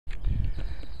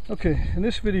Okay, in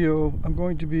this video I'm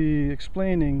going to be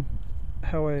explaining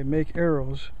how I make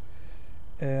arrows,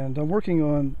 and I'm working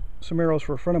on some arrows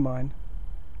for a friend of mine.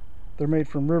 They're made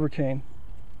from river cane.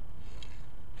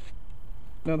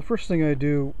 Now the first thing I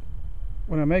do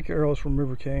when I make arrows from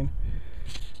river cane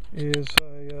is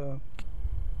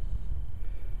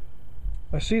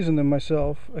I season them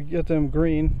myself. I get them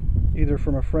green, either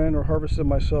from a friend or harvest them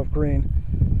myself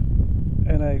green,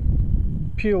 and I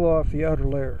peel off the outer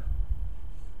layer.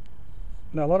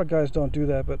 Now a lot of guys don't do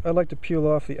that, but I like to peel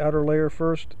off the outer layer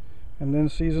first and then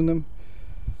season them.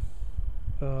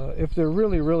 If they're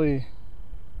really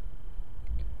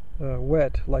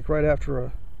wet, like right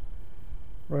after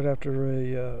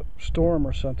a storm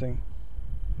or something,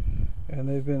 and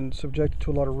they've been subjected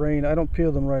to a lot of rain, I don't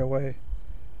peel them right away,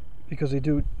 because they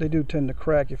do tend to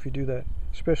crack if you do that,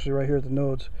 especially right here at the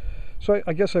nodes. So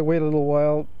I guess I wait a little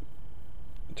while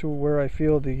to where I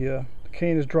feel the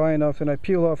cane is dry enough, and I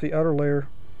peel off the outer layer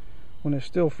when it's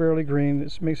still fairly green.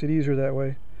 It makes it easier that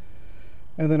way,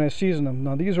 and then I season them.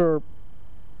 Now these are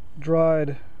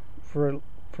dried for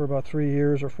about 3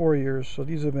 years or 4 years, so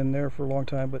these have been there for a long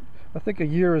time, but I think a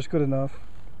year is good enough.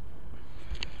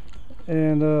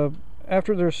 And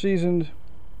after they're seasoned,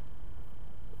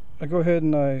 I go ahead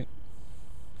and I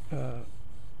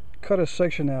cut a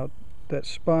section out that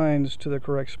spines to the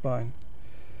correct spine.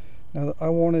 Now I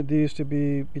wanted these to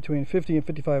be between 50 and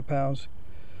 55 pounds,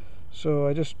 so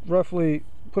I just roughly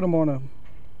put them on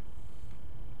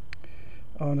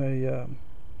a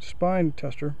spine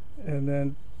tester, and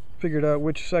then figured out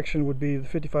which section would be the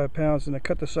 55 pounds, and I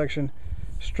cut the section,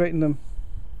 straightened them,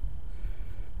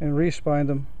 and re-spined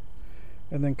them,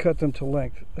 and then cut them to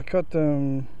length. I cut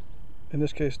them, in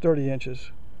this case, 30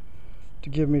 inches to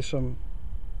give me some,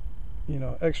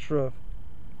 extra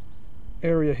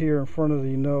area here in front of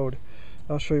the node.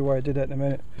 I'll show you why I did that in a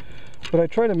minute. But I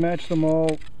try to match them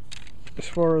all as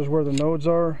far as where the nodes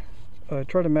are. I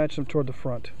try to match them toward the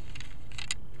front.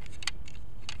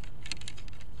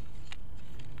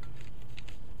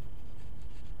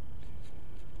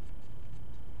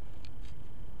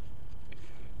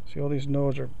 See, all these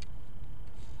nodes are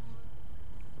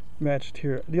matched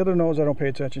here. The other nodes I don't pay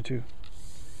attention to.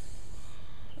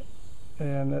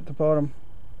 And at the bottom,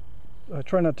 I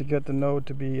try not to get the node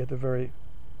to be at the very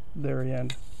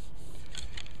end.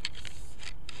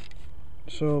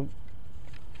 So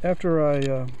after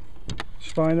I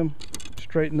spine them,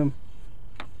 straighten them,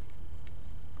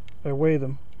 I weigh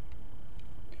them.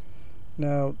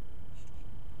 Now,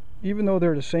 even though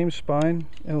they're the same spine,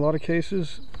 in a lot of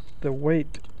cases the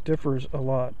weight differs a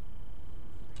lot.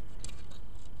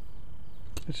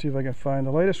 Let's see if I can find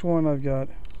the latest one I've got.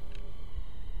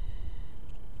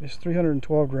 Is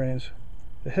 312 grains.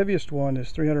 The heaviest one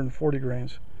is 340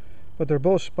 grains, but they're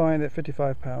both spined at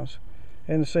 55 pounds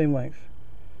and the same length.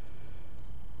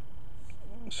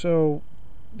 So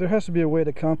there has to be a way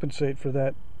to compensate for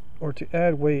that, or to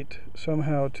add weight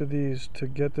somehow to these to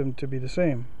get them to be the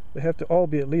same. They have to all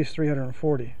be at least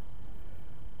 340.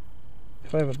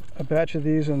 If I have a batch of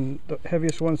these and the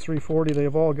heaviest one's 340,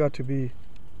 they've all got to be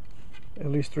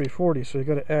at least 340, so you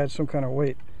got to add some kind of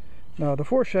weight. Now the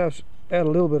foreshafts add a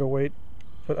little bit of weight,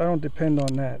 but I don't depend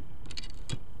on that.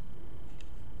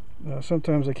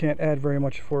 Sometimes I can't add very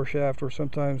much foreshaft, or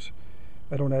sometimes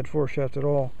I don't add foreshaft at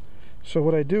all. So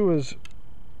what I do is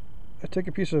I take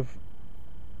a piece of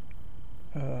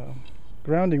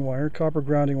grounding wire, copper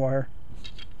grounding wire,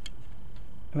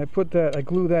 and I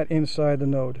glue that inside the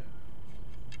node,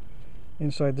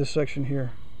 inside this section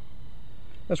here.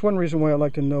 That's one reason why I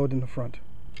like the node in the front.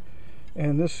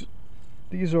 And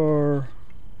these are,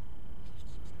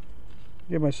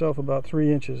 give myself about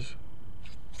 3 inches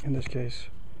in this case,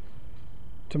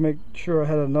 to make sure I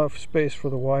had enough space for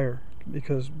the wire,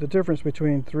 because the difference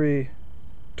between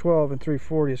 312 and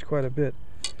 340 is quite a bit.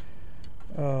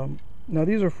 Now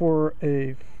these are for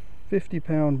a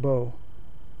 50-pound bow,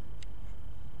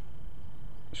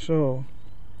 so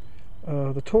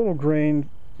the total grain,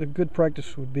 the good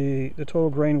practice would be, the total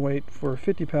grain weight for a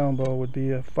 50-pound bow would be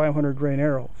a 500 grain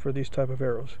arrow for these type of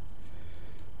arrows,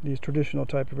 these traditional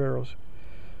type of arrows.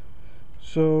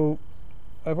 So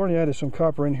I've already added some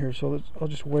copper in here, so I'll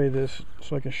just weigh this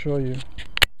so I can show you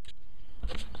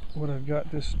what I've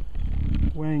got this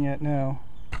weighing at now.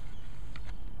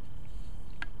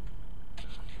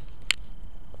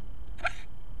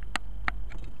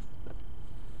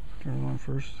 Turn it on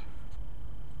first.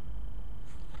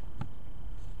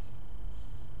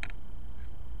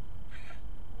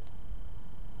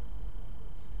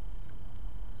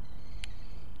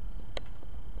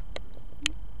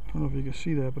 I don't know if you can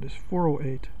see that, but it's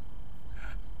 408.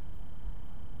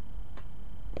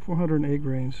 408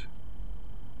 grains.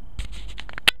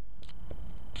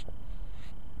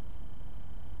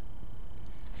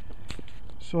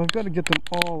 So I've got to get them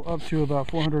all up to about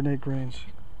 408 grains.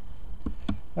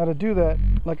 Now to do that,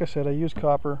 like I said, I use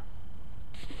copper.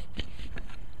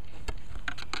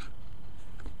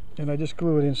 And I just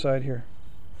glue it inside here.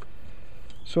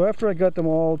 So after I got them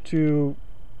all to,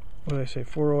 what did I say,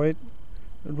 408,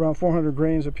 around 400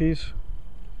 grains a piece,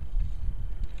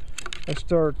 I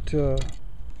start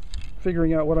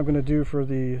figuring out what I'm going to do for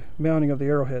the mounting of the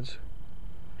arrowheads.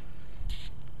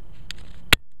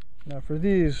 Now for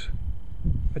these,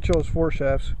 I chose 4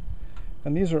 shafts,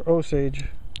 and these are Osage.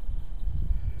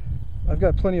 I've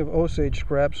got plenty of Osage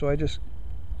scrap, so I just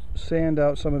sand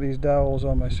out some of these dowels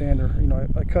on my sander. You know,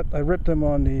 I rip them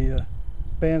on the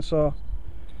bandsaw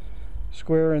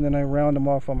square, and then I round them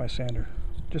off on my sander,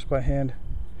 just by hand,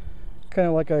 kind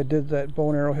of like I did that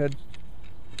bone arrowhead.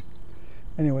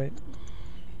 Anyway,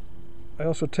 I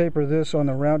also taper this on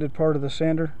the rounded part of the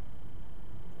sander.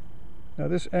 Now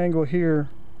this angle here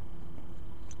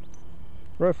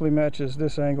roughly matches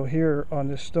this angle here on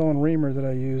this stone reamer that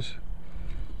I use.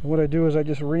 And what I do is I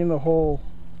just ream the hole,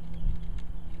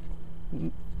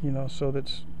 you know, so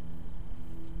that's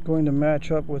going to match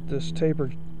up with this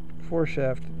tapered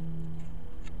foreshaft.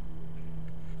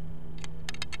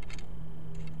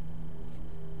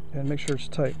 And make sure it's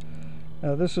tight.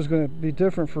 Now this is going to be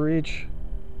different for each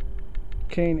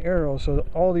cane arrow, so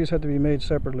all these have to be made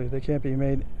separately. They can't be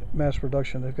made mass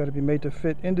production. They've got to be made to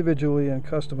fit individually and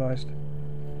customized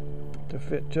to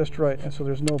fit just right, and so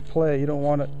there's no play. You don't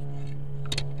want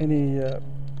any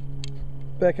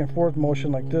back and forth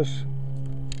motion like this.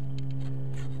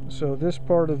 So this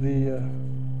part of the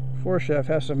foreshaft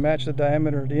has to match the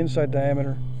diameter, the inside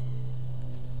diameter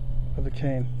of the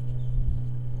cane.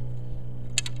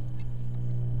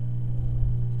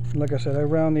 Like I said, I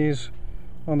round these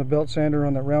on the belt sander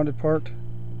on the rounded part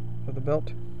of the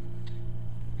belt,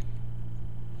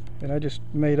 and I just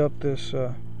made up this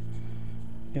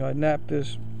you know, I napped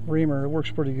this reamer. It works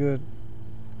pretty good.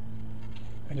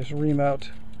 I just ream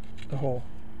out the hole.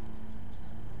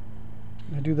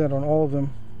 I do that on all of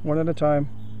them, one at a time,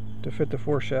 to fit the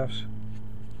 4 shafts.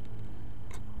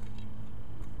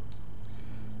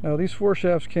 Now these 4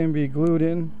 shafts can be glued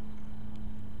in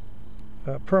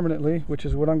permanently, which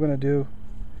is what I'm going to do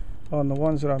on the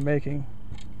ones that I'm making.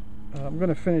 I'm going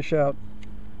to finish out,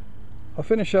 I'll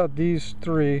finish out these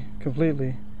 3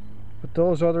 completely, but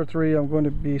those other 3 I'm going to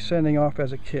be sending off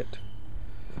as a kit,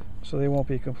 so they won't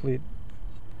be complete.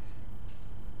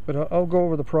 But I'll go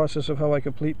over the process of how I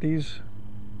complete these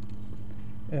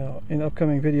in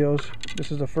upcoming videos.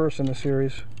 This is the first in the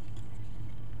series.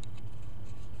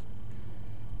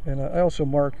 And I also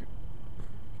mark,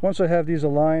 once I have these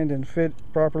aligned and fit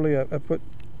properly, I put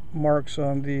marks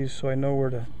on these so I know where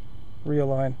to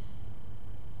realign.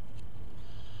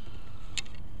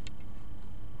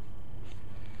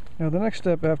 Now the next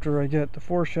step, after I get the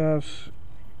 4 shafts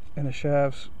and the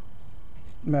shafts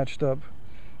matched up,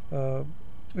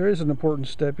 there is an important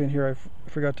step in here I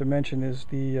forgot to mention, is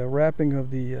the wrapping of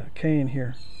the cane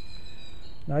here.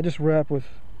 Now I just wrap with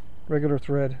regular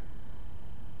thread.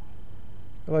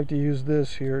 I like to use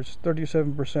this here. It's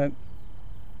 37%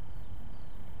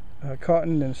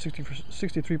 cotton and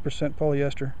 63%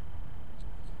 polyester.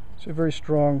 It's a very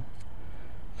strong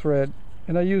thread,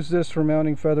 and I use this for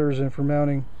mounting feathers and for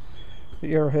mounting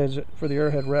the arrowheads for the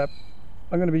arrowhead wrap.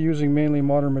 I'm going to be using mainly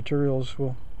modern materials,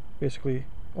 well, basically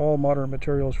all modern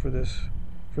materials for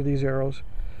these arrows.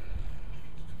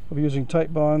 I'll be using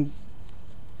Titebond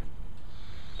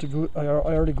to glue. I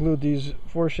already glued these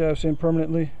 4 shafts in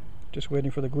permanently, just waiting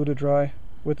for the glue to dry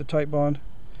with the Titebond.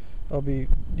 I'll be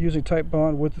using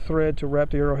Titebond with the thread to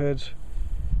wrap the arrowheads.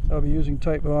 I'll be using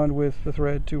Titebond with the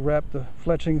thread to wrap the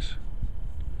fletchings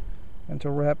and to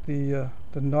wrap the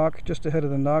nock just ahead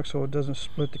of the nock so it doesn't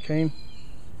split the cane.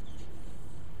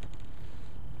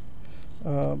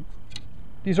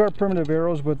 These are primitive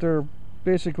arrows, but they're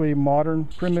basically modern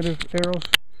primitive arrows.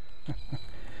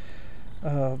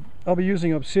 I'll be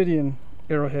using obsidian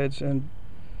arrowheads, and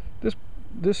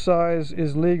this size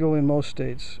is legal in most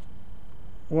states.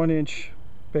 1-inch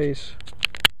base,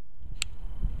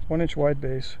 1-inch wide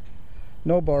base,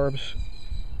 no barbs,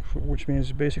 which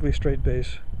means basically straight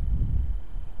base.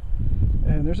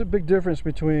 And there's a big difference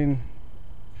between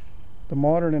the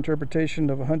modern interpretation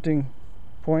of a hunting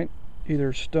point,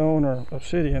 either stone or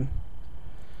obsidian,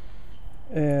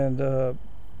 and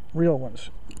real ones.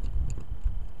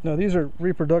 Now these are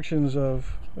reproductions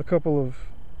of a couple of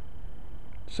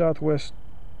Southwest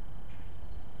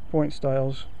point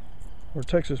styles, or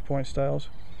Texas point styles.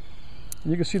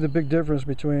 And you can see the big difference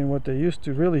between what they used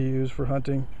to really use for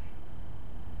hunting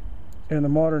and the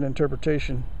modern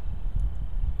interpretation.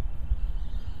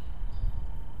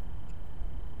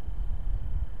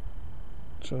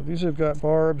 So these have got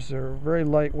barbs. They're very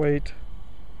lightweight.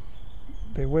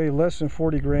 They weigh less than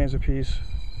 40 grains a piece,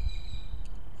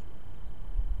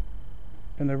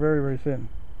 and they're very, very thin.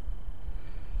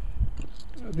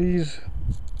 These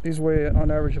weigh on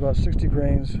average about 60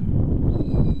 grains,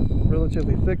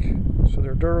 relatively thick, so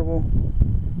they're durable,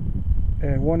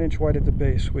 and 1 inch wide at the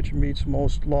base, which meets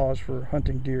most laws for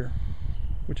hunting deer,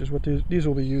 which is what these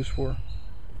will be used for.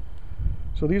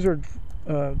 So these are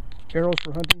arrows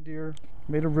for hunting deer,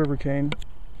 made of river cane.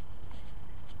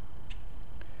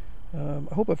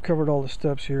 I hope I've covered all the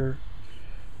steps here.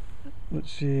 Let's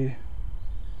see.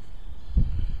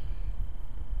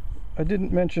 I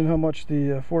didn't mention how much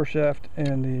the foreshaft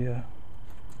and the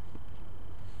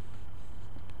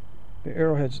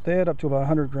arrowheads, they add up to about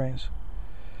 100 grains.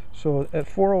 So at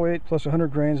 408 plus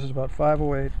 100 grains is about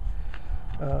 508.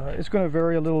 It's going to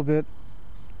vary a little bit.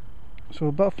 So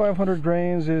about 500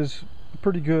 grains is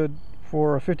pretty good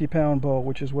for a 50-pound bow,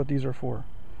 which is what these are for.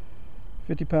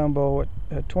 50-pound bow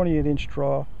at 28-inch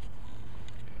draw,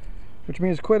 which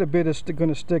means quite a bit is going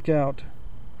to stick out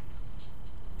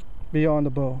beyond the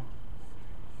bow.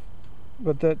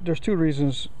 But there's two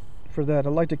reasons for that. I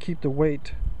like to keep the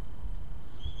weight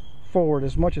forward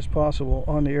as much as possible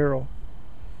on the arrow.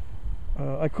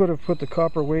 I could have put the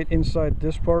copper weight inside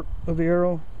this part of the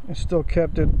arrow and still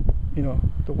kept it, you know,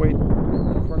 the weight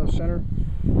in front of center.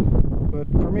 But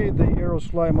for me, the arrows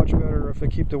fly much better if they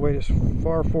keep the weight as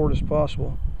far forward as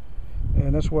possible.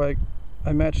 And that's why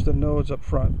I match the nodes up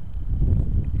front.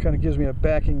 It kind of gives me a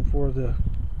backing for the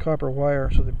copper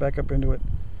wire so they back up into it.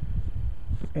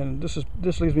 And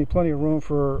this leaves me plenty of room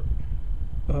for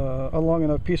a long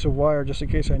enough piece of wire just in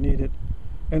case I need it.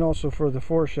 And also for the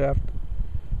foreshaft,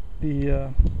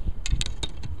 the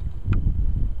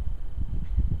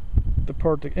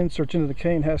part that inserts into the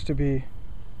cane has to be,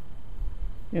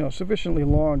 you know, sufficiently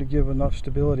long to give enough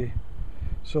stability.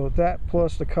 So that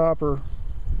plus the copper,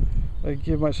 I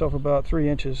give myself about 3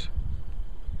 inches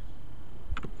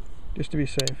just to be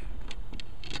safe.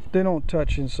 They don't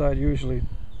touch inside usually.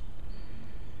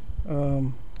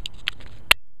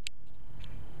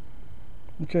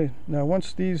 Okay, now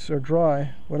once these are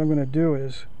dry, what I'm going to do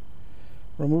is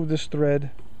remove this thread,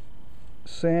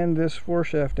 sand this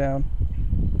foreshaft down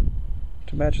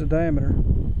to match the diameter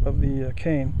of the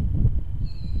cane,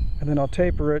 and then I'll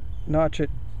taper it, notch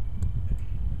it,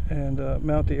 and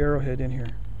mount the arrowhead in here.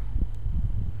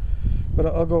 But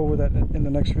I'll go over that in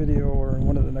the next video or in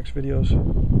one of the next videos.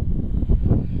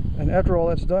 And after all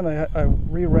that's done, I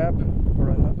re-wrap,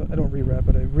 or I don't re-wrap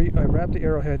it, I wrap the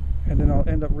arrowhead, and then I'll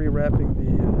end up re-wrapping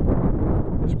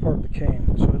this part of the cane.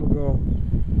 So it'll go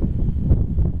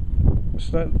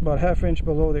about ½ inch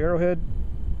below the arrowhead,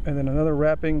 and then another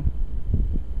wrapping,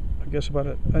 I guess about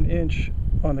an inch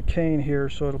on the cane here,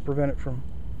 so it'll prevent it from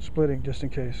splitting just in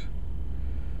case.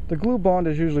 The glue bond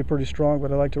is usually pretty strong,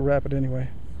 but I like to wrap it anyway.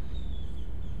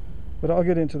 But I'll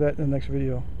get into that in the next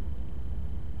video.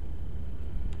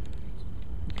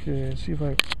 Okay, let's see if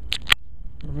I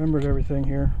remembered everything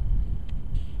here.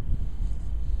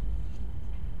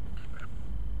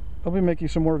 I'll be making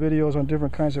some more videos on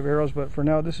different kinds of arrows, but for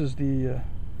now this is a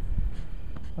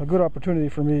good opportunity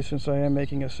for me, since I am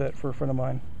making a set for a friend of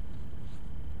mine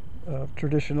of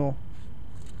traditional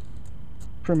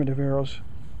primitive arrows.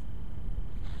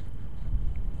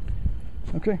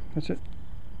 Okay, that's it.